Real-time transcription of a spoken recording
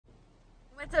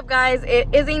What's up, guys? It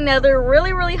is another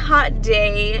really hot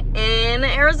day in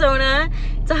Arizona.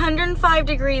 It's 105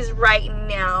 degrees right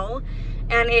now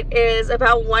and it is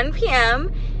about 1 p.m.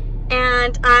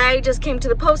 and I just came to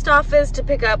the post office to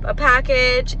pick up a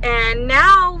package, and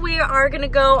now we are gonna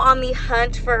go on the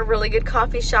hunt for a really good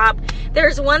coffee shop.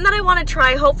 There's one that I want to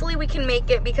try. Hopefully we can make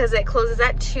it because it closes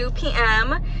at 2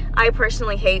 p.m. I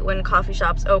personally hate when coffee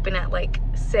shops open at like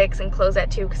 6 and close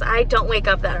at 2 because I don't wake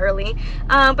up that early.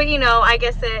 But you know, I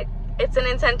guess it's an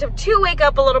incentive to wake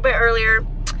up a little bit earlier.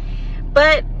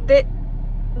 But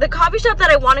the coffee shop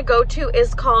that I want to go to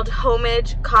is called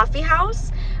Homage Coffee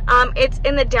House. It's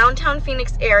in the downtown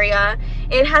Phoenix area.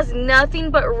 It has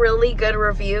nothing but really good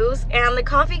reviews, and the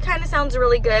coffee kind of sounds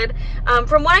really good.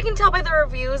 From what I can tell by the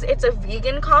reviews, it's a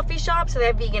vegan coffee shop, so they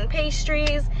have vegan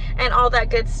pastries and all that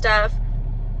good stuff.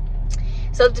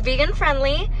 So it's vegan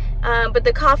friendly, but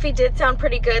the coffee did sound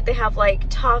pretty good. They have like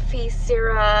toffee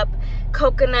syrup,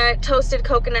 toasted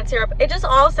coconut syrup. It just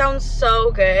all sounds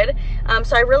so good.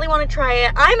 So I really want to try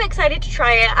it. I'm excited to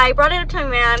try it. I brought it up to my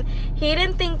man. He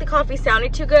didn't think the coffee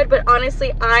sounded too good, but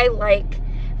honestly, I like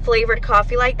flavored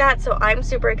coffee like that, so I'm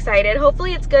super excited.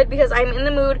 Hopefully it's good because I'm in the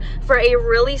mood for a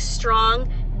really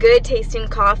strong, good tasting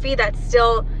coffee that's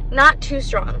still not too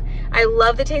strong. I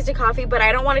love the taste of coffee, but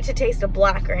I don't want it to taste of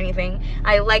black or anything.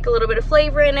 I like a little bit of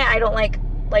flavor in it. I don't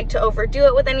like to overdo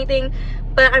it with anything,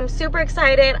 but I'm super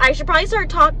excited. I should probably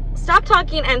stop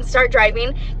talking and start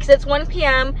driving because it's 1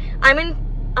 p.m. I'm in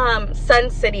Sun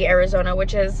City, Arizona,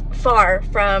 which is far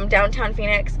from downtown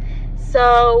Phoenix.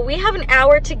 So we have an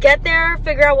hour to get there,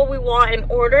 figure out what we want and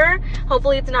order.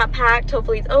 Hopefully it's not packed.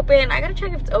 Hopefully it's open. I gotta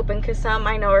check if it's open because some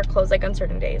I know are closed like on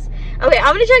certain days. Okay,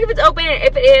 I'm gonna check if it's open, and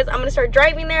if it is, I'm gonna start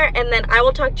driving there, and then I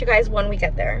will talk to you guys when we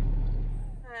get there.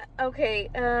 Okay,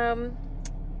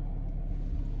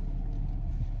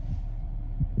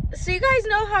 so you guys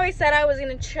know how I said I was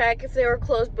gonna check if they were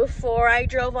closed before I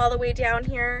drove all the way down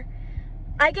here?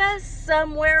 I guess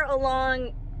somewhere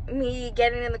along me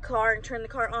getting in the car and turn the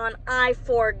car on, I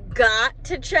forgot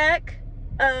to check.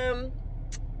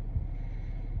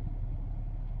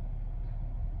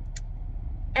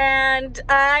 And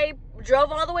I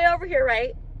drove all the way over here,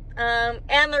 right?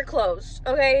 And they're closed,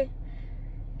 okay?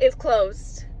 It's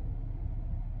closed.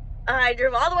 I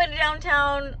drove all the way to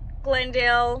downtown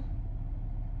Glendale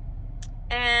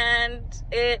and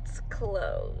it's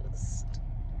closed.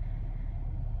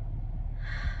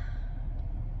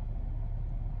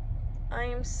 I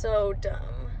am so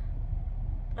dumb.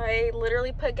 I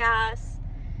literally put gas,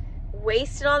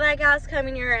 wasted all that gas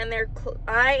coming here, and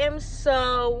I am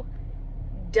so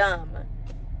dumb.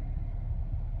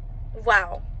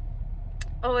 Wow.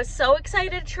 I was so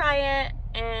excited to try it,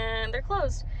 and they're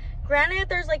closed. Granted,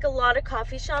 there's like a lot of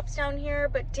coffee shops down here,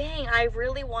 but dang, I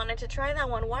really wanted to try that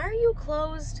one. Why are you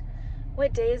closed?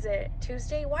 What day is it?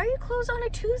 Tuesday? Why are you closed on a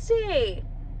Tuesday?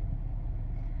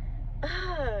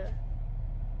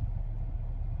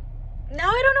 Now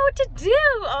I don't know what to do.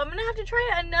 I'm gonna have to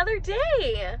try it another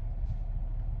day.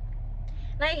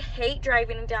 And I hate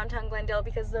driving in downtown Glendale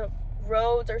because the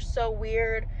roads are so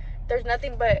weird. There's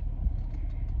nothing but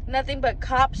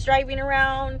cops driving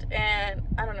around, and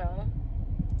I don't know.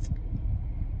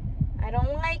 I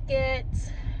don't like it.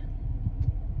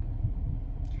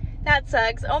 That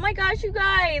sucks. Oh my gosh, you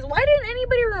guys. Why didn't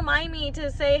anybody remind me to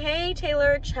say, hey,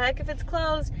 Taylor, check if it's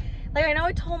closed? Like, I know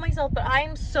I told myself, but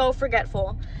I'm so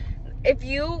forgetful. If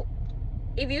you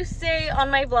stay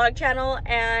on my vlog channel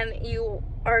and you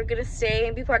are gonna stay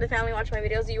and be part of the family, watch my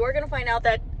videos, you are gonna find out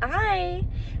that I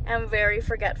am very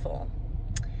forgetful.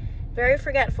 Very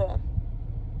forgetful.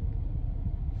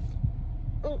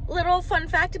 Little fun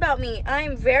fact about me, I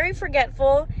am very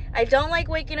forgetful. I don't like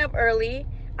waking up early.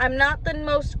 I'm not the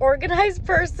most organized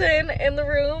person in the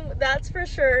room, that's for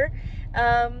sure.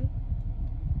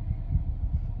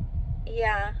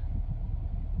 Yeah.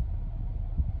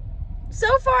 So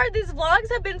far, these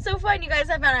vlogs have been so fun. You guys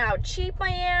have found out how cheap I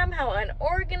am, how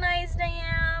unorganized I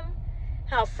am,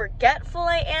 how forgetful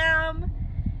I am.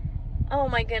 Oh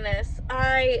my goodness.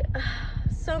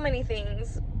 So many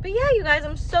things. But yeah, you guys,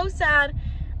 I'm so sad.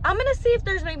 I'm gonna see if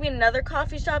there's maybe another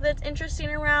coffee shop that's interesting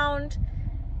around.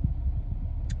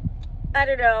 I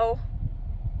don't know.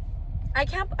 I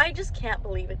just can't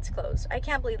believe it's closed. I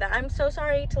can't believe that. I'm so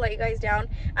sorry to let you guys down.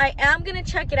 I am gonna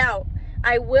check it out.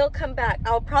 I will come back.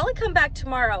 I'll probably come back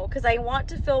tomorrow because I want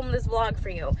to film this vlog for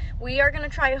you. We are gonna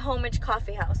try Homage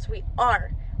Coffee House. We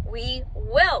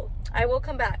will. I will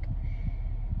come back.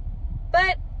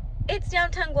 But it's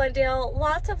downtown Glendale,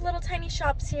 lots of little tiny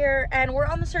shops here, and we're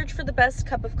on the search for the best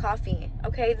cup of coffee,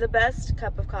 okay? The best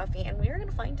cup of coffee, and we are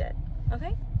gonna find it,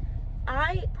 okay?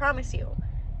 I promise you.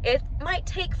 It might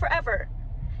take forever.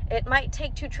 It might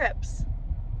take 2 trips,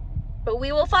 but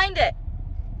we will find it,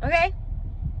 okay?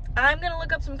 I'm gonna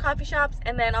look up some coffee shops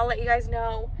and then I'll let you guys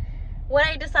know what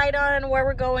I decide on, where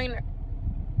we're going,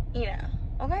 you know,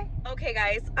 okay? Okay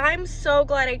guys, I'm so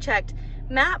glad I checked.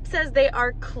 Map says they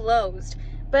are closed,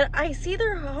 but I see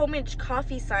their Homage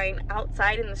Coffee sign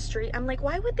outside in the street. I'm like,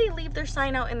 why would they leave their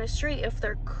sign out in the street if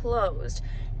they're closed?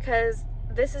 Because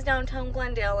this is downtown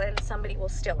Glendale and somebody will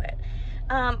steal it.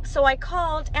 So I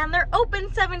called and they're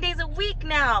open 7 days a week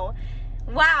now.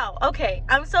 Wow, okay,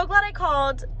 I'm so glad I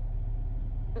called.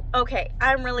 Okay,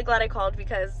 I'm really glad I called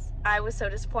because I was so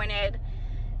disappointed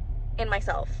in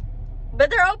myself. But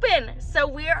they're open, so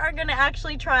we are gonna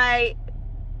actually try,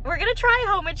 we're gonna try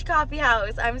Homage Coffee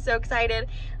House. I'm so excited.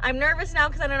 I'm nervous now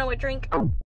because I don't know what drink.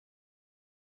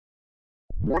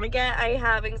 Again, I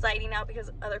have anxiety now because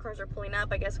other cars are pulling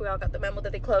up. I guess we all got the memo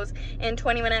that they close in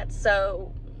 20 minutes,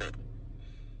 so.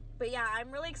 But yeah, I'm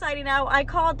really excited now. I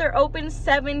called, they're open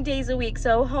 7 days a week.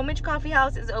 So Homage Coffee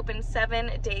House is open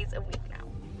 7 days a week now.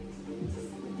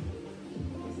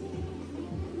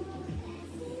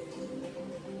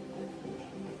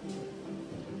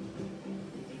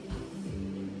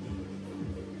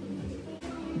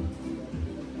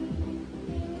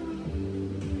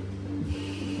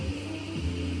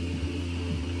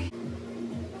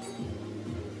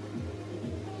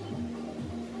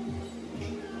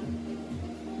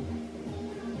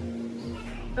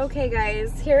 Okay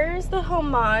guys, here's the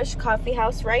Homage Coffee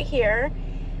House right here.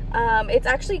 It's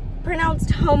actually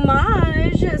pronounced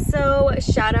Homage, so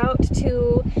shout out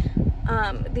to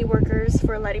the workers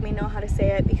for letting me know how to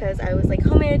say it, because I was like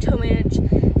homage.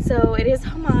 So it is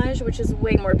Homage, which is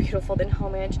way more beautiful than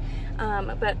Homage.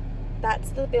 But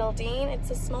that's the building. It's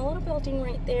a small little building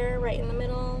right there, right in the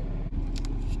middle.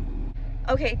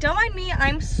 Okay, don't mind me,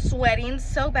 I'm sweating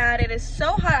so bad. It is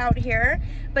so hot out here,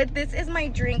 but this is my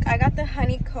drink. I got the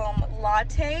honeycomb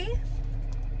latte.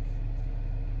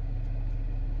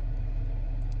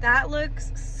 That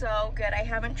looks so good. I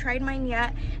haven't tried mine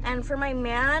yet. And for my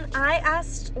man, I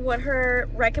asked what her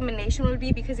recommendation would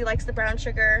be because he likes the brown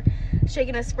sugar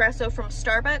shaken espresso from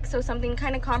Starbucks, so something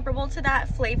kind of comparable to that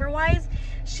flavor-wise.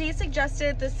 She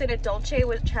suggested the Cinnamon Dolce,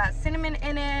 which has cinnamon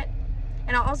in it.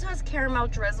 And it also has caramel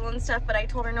drizzle and stuff, but I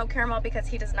told her no caramel because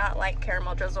he does not like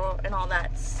caramel drizzle and all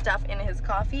that stuff in his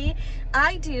coffee.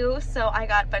 I do, so I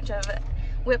got a bunch of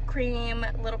whipped cream,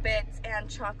 little bits, and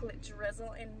chocolate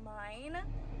drizzle in mine.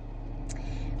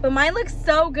 But mine looks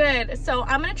so good, so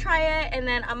I'm gonna try it and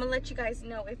then I'm gonna let you guys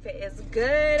know if it is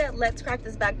good. Let's crack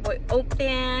this bad boy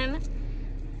open.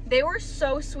 They were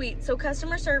so sweet. So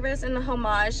customer service in the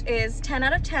Homage is 10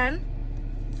 out of 10.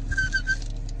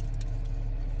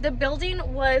 The building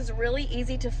was really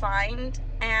easy to find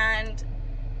and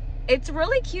it's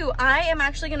really cute. I am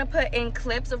actually going to put in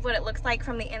clips of what it looks like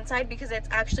from the inside because it's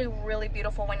actually really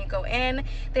beautiful when you go in.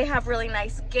 They have really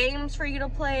nice games for you to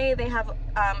play. They have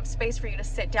space for you to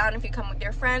sit down if you come with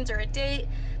your friends or a date.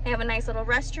 They have a nice little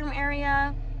restroom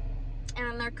area,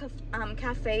 and their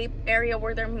cafe area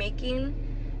where they're making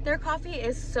their coffee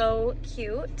is so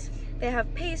cute. They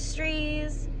have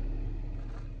pastries.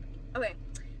 Okay.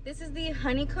 This is the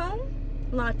honeycomb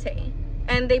latte,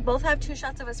 and they both have 2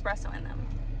 shots of espresso in them.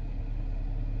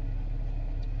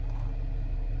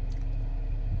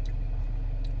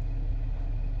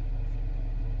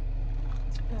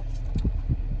 Oh,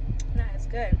 that is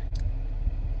good.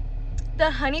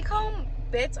 The honeycomb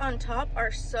bits on top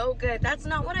are so good. That's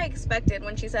not what I expected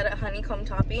when she said a honeycomb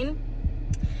topping.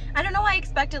 I don't know why I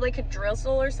expected like a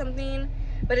drizzle or something,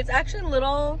 but it's actually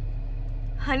little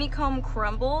honeycomb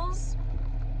crumbles.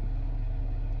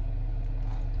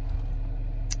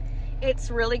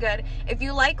 It's really good. If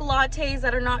you like lattes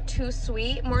that are not too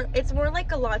sweet, it's more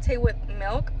like a latte with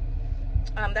milk.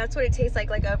 That's what it tastes like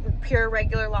a pure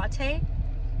regular latte.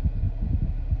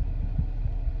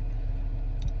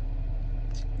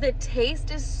 The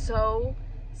taste is so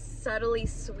subtly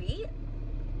sweet.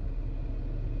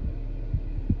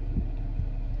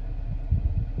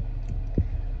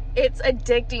 It's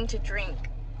addicting to drink.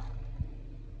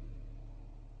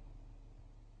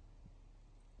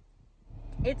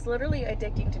 It's literally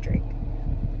addicting to drink.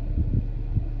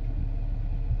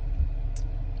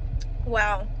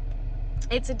 Wow.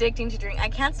 It's addicting to drink. I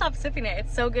can't stop sipping it.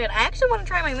 It's so good. I actually want to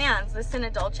try my man's, the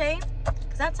Cinnamon Dolce,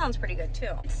 because that sounds pretty good too.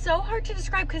 It's so hard to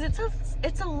describe because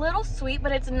it's a little sweet,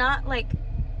 but it's not like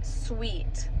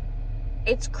sweet.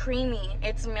 It's creamy.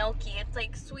 It's milky. It's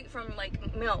like sweet from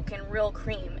like milk and real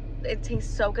cream. It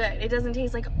tastes so good. It doesn't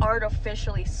taste like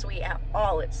artificially sweet at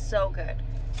all. It's so good.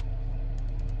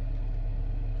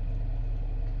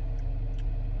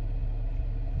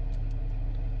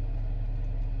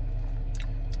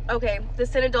 Okay, the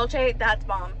Cinna Dolce, that's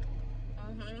bomb.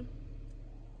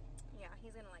 Yeah,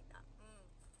 he's gonna like that.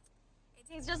 It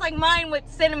tastes just like mine with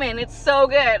cinnamon. It's so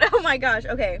good. Oh my gosh.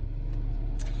 Okay.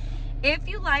 If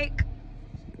you like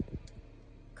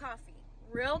coffee,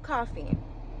 real coffee,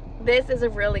 this is a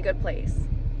really good place.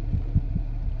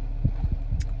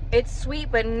 It's sweet,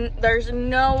 but there's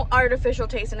no artificial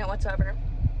taste in it whatsoever.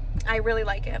 I really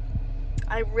like it.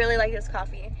 I really like this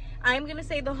coffee. I'm gonna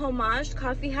say the Homage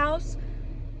Coffee House,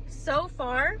 so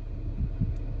far,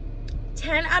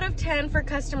 10 out of 10 for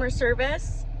customer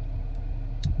service,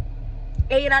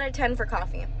 8 out of 10 for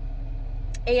coffee.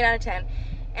 8 out of 10.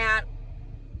 And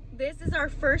this is our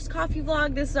first coffee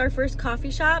vlog. This is our first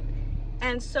coffee shop.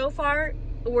 And so far,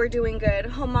 we're doing good.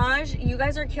 Homage, you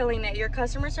guys are killing it. Your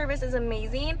customer service is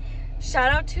amazing.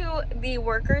 Shout out to the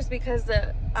workers, because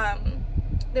the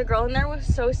girl in there was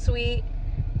so sweet.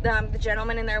 The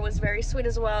gentleman in there was very sweet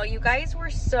as well. You guys were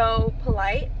so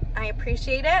polite. I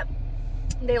appreciate it.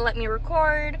 They let me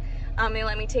record. They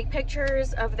let me take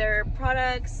pictures of their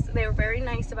products. They were very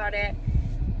nice about it.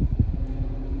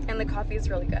 And the coffee is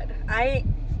really good.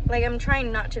 I'm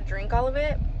trying not to drink all of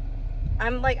it.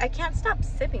 I can't stop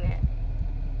sipping it.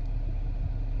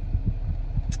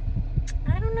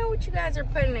 I don't know what you guys are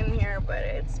putting in here, but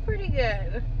it's pretty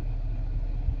good.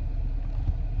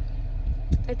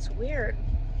 It's weird.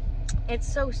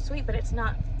 It's so sweet, but it's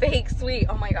not fake sweet.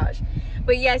 Oh my gosh.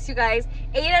 But yes, you guys,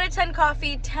 8 out of 10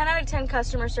 coffee, 10 out of 10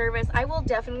 customer service. I will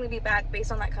definitely be back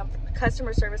based on that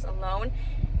customer service alone.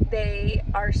 They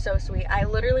are so sweet. I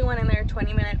literally went in there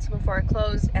 20 minutes before it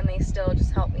closed, and they still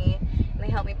just helped me. And they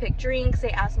helped me pick drinks.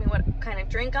 They asked me what kind of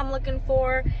drink I'm looking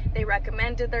for. They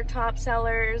recommended their top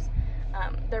sellers.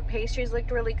 Their pastries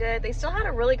looked really good. They still had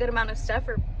a really good amount of stuff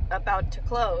about to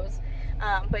close.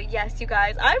 But yes, you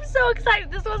guys, I'm so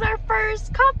excited. This was our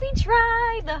first coffee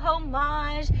try, the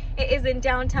Homage. It is in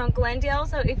downtown Glendale,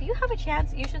 so if you have a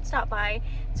chance, you should stop by.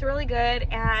 It's really good,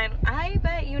 and I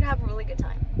bet you'd have a really good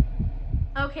time.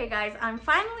 Okay guys, I'm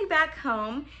finally back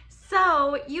home.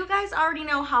 So you guys already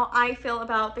know how I feel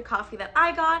about the coffee that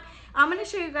I got. I'm gonna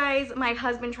show you guys my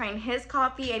husband trying his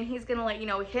coffee, and he's gonna let you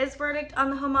know his verdict on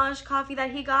the Homage coffee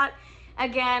that he got.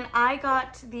 Again, I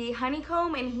got the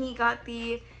honeycomb and he got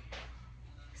the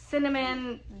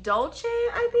cinnamon dolce,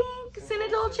 I think, Cinna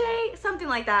Dolce, something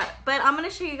like that. But I'm gonna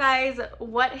show you guys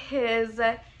what his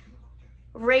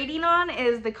rating on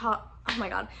is the oh my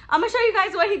god. I'm gonna show you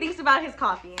guys what he thinks about his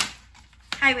coffee.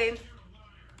 Hi babe.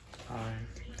 Hi.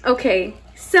 Okay,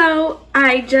 so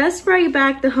I just brought you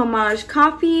back the Homage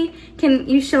coffee. Can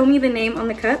you show me the name on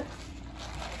the cup?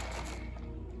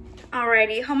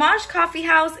 Alrighty, Homage Coffee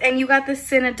House, and you got the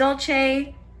Cinna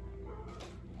Dolce.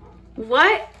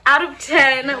 What out of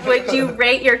 10 would you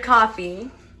rate your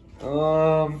coffee?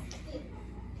 Brown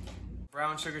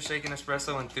sugar shaken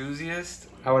espresso enthusiast.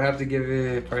 I would have to give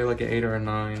it probably like an 8 or a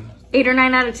 9. 8 or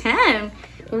 9 out of 10.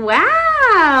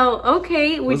 Wow.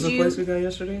 Okay. What's the place we got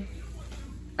yesterday?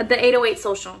 The 808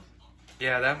 Social.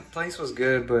 Yeah, that place was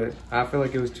good, but I feel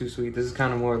like it was too sweet. This is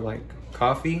kind of more like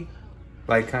coffee.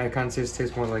 Like kind of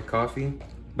tastes more like coffee,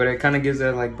 but it kind of gives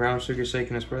that like brown sugar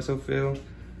shaken espresso feel,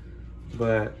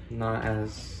 but not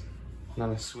as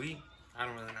sweet. I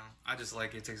don't really know. I just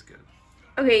like it. It tastes good.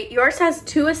 Okay, yours has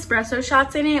 2 espresso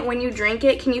shots in it. When you drink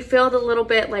it, can you feel the little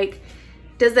bit like,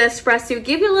 does the espresso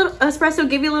give you a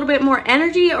little bit more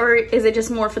energy, or is it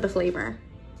just more for the flavor?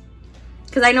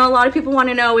 Because I know a lot of people want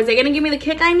to know, is it going to give me the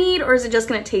kick I need, or is it just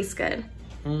going to taste good?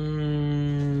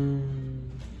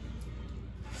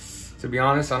 To be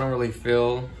honest, I don't really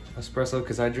feel espresso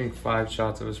because I drink 5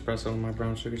 shots of espresso in my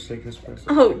brown sugar shaken espresso.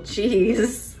 Oh,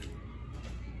 jeez.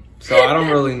 So I don't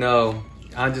really know.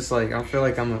 I just like, I feel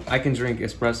like I can drink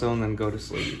espresso and then go to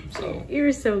sleep. So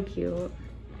you're so cute.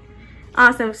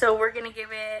 Awesome. So we're gonna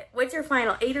give it, what's your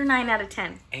final, 8 or 9 out of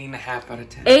 10? 8.5 out of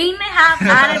 10. 8.5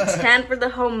 out of 10 for the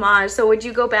Homage. So would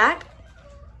you go back?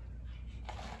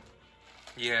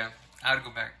 Yeah, I would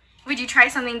go back. Would you try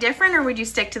something different, or would you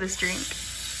stick to this drink?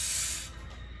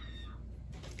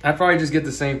 I'd probably just get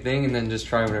the same thing and then just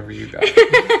try whatever you got.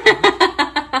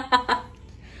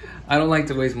 I don't like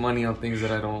to waste money on things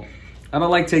that I don't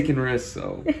like taking risks,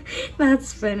 so.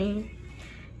 That's funny.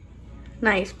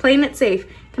 Nice, playing it safe.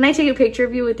 Can I take a picture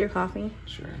of you with your coffee?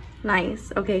 Sure.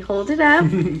 Nice. Okay, hold it up.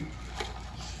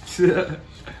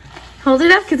 Hold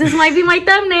it up, because this might be my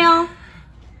thumbnail.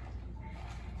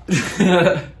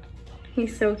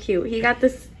 He's so cute. He got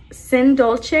this Cinna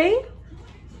Dolce.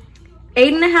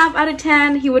 8.5 out of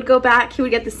 10. He would go back. He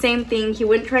would get the same thing. He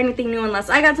wouldn't try anything new unless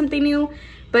I got something new.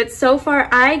 But so far,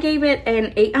 I gave it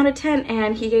an 8 out of 10,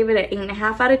 and he gave it an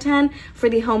 8.5 out of 10 for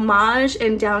the Homage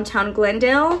in downtown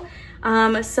Glendale.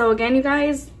 So again, you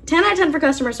guys, 10 out of 10 for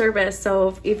customer service.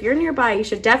 So if you're nearby, you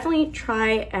should definitely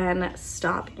try and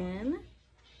stop in.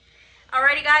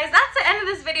 Alrighty guys, that's the end of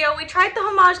this video. We tried the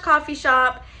Homage coffee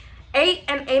shop. 8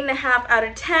 and 8.5 out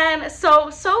of 10. So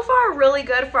far really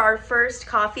good for our first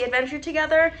coffee adventure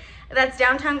together. That's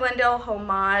downtown Glendale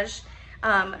Homage.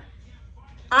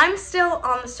 I'm still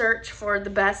on the search for the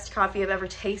best coffee I've ever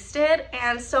tasted,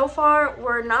 and so far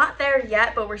we're not there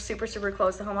yet, but we're super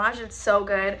close to Homage. It's so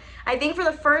good. I think for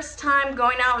the first time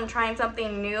going out and trying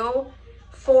something new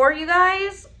for you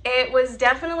guys, it was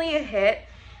definitely a hit.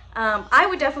 I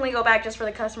would definitely go back just for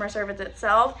the customer service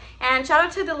itself. And shout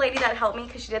out to the lady that helped me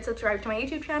because she did subscribe to my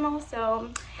YouTube channel. So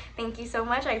thank you so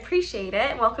much. I appreciate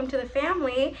it. Welcome to the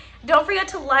family. Don't forget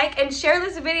to like and share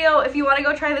this video if you want to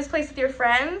go try this place with your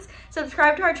friends.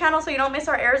 Subscribe to our channel so you don't miss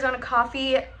our Arizona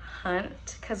coffee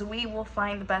hunt, because we will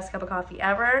find the best cup of coffee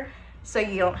ever so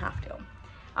you don't have to.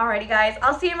 Alrighty guys,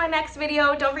 I'll see you in my next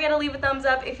video. Don't forget to leave a thumbs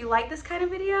up if you like this kind of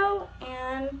video,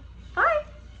 and bye.